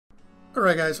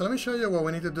Alright guys, so let me show you what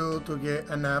we need to do to get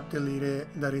an app deleted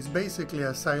that is basically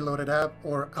a side-loaded app,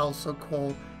 or also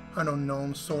called an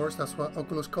unknown source. That's what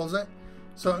Oculus calls it.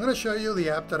 So I'm going to show you the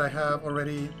app that I have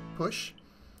already pushed.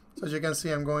 So as you can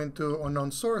see, I'm going to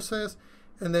unknown sources,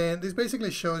 and then this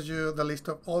basically shows you the list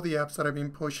of all the apps that I've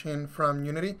been pushing from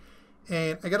Unity.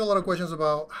 And I get a lot of questions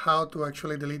about how to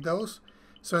actually delete those.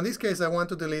 So in this case, I want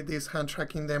to delete this hand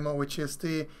tracking demo, which is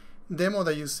the demo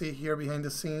that you see here behind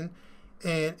the scene.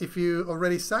 And if you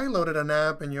already side-loaded an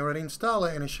app and you already install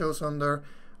it and it shows under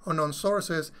unknown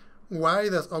sources, why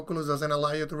does Oculus doesn't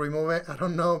allow you to remove it? I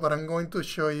don't know, but I'm going to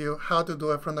show you how to do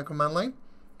it from the command line.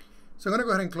 So I'm going to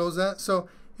go ahead and close that. So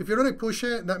if you already push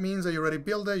it, that means that you already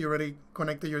built it, you already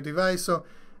connected your device. So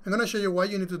I'm going to show you what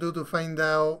you need to do to find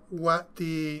out what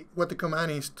the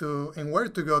command is to and where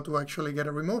to go to actually get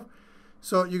it removed.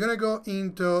 So you're going to go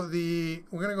into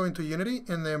we're going to go into Unity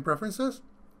and then Preferences.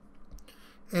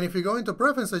 And if you go into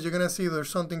Preferences, you're going to see there's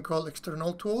something called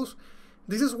External Tools.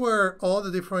 This is where all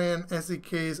the different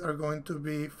SDKs are going to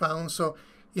be found. So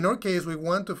in our case, we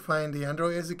want to find the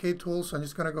Android SDK tool. So I'm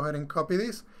just going to go ahead and copy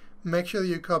this. Make sure that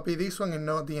you copy this one and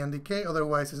not the NDK,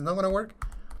 otherwise it's not going to work.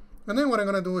 And then what I'm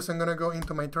going to do is I'm going to go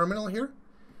into my terminal here.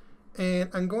 And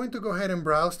I'm going to go ahead and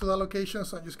browse to that location.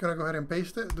 So I'm just going to go ahead and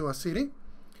paste it, do a cd.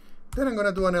 Then I'm going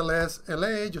to do an ls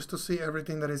LA just to see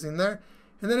everything that is in there.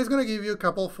 And then it's going to give you a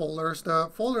couple of folders.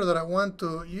 The folder that I want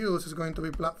to use is going to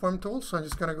be Platform Tools. So I'm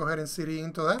just going to go ahead and cd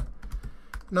into that.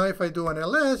 Now if I do an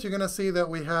ls, you're going to see that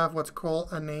we have what's called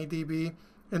an ADB.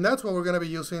 And that's what we're going to be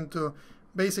using to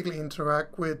basically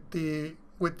interact with the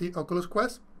Oculus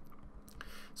Quest.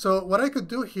 So what I could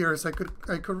do here is I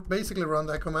could basically run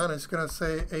that command. It's going to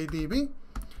say ADB.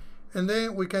 And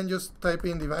then we can just type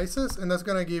in devices, and that's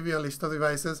going to give you a list of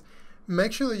devices.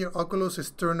 Make sure that your Oculus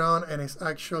is turned on and is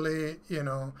actually,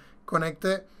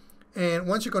 connected. And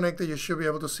once you connect it, you should be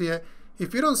able to see it.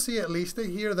 If you don't see it listed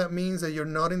here, that means that you're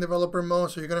not in developer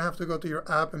mode. So you're going to have to go to your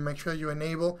app and make sure you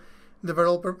enable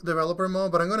developer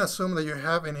mode. But I'm going to assume that you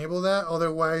have enabled that.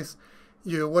 Otherwise,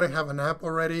 you wouldn't have an app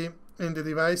already in the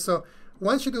device. So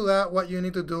once you do that, what you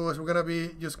need to do is we're going to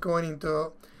be just going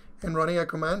into and running a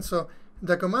command. So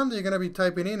the command that you're going to be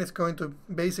typing in is going to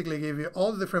basically give you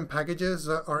all the different packages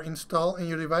that are installed in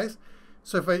your device.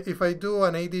 So if I do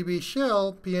an ADB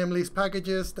shell pmlist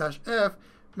packages -f,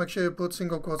 make sure you put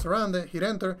single quotes around it, hit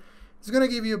enter. It's going to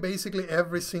give you basically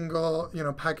every single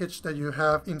package that you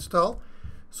have installed.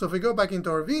 So if we go back into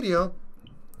our video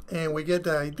and we get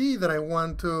the ID that I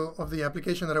want to of the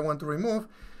application that I want to remove.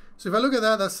 So if I look at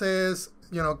that, that says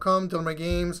come tell my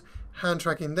games hand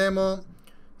tracking demo.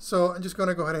 So I'm just going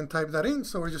to go ahead and type that in.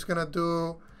 So we're just going to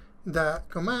do that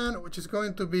command, which is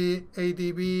going to be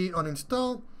ADB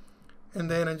uninstall. And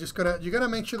then I'm just going to, you got to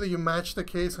make sure that you match the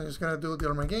case. I'm just going to do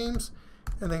the my games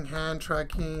and then hand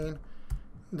tracking,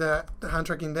 the hand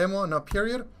tracking demo, no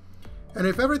period. And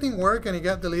if everything worked and it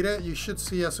got deleted, you should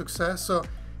see a success. So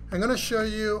I'm going to show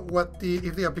you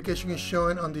if the application is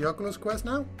showing on the Oculus Quest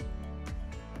now.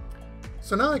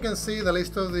 So now I can see the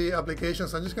list of the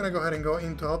applications. I'm just going to go ahead and go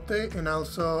into update and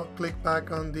also click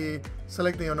back on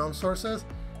select the unknown sources.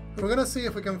 We're going to see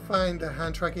if we can find the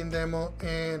hand tracking demo,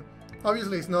 and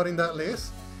obviously it's not in that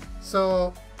list.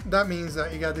 So that means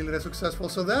that it got deleted successful.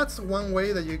 So that's one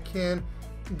way that you can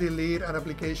delete an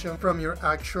application from your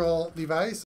actual device.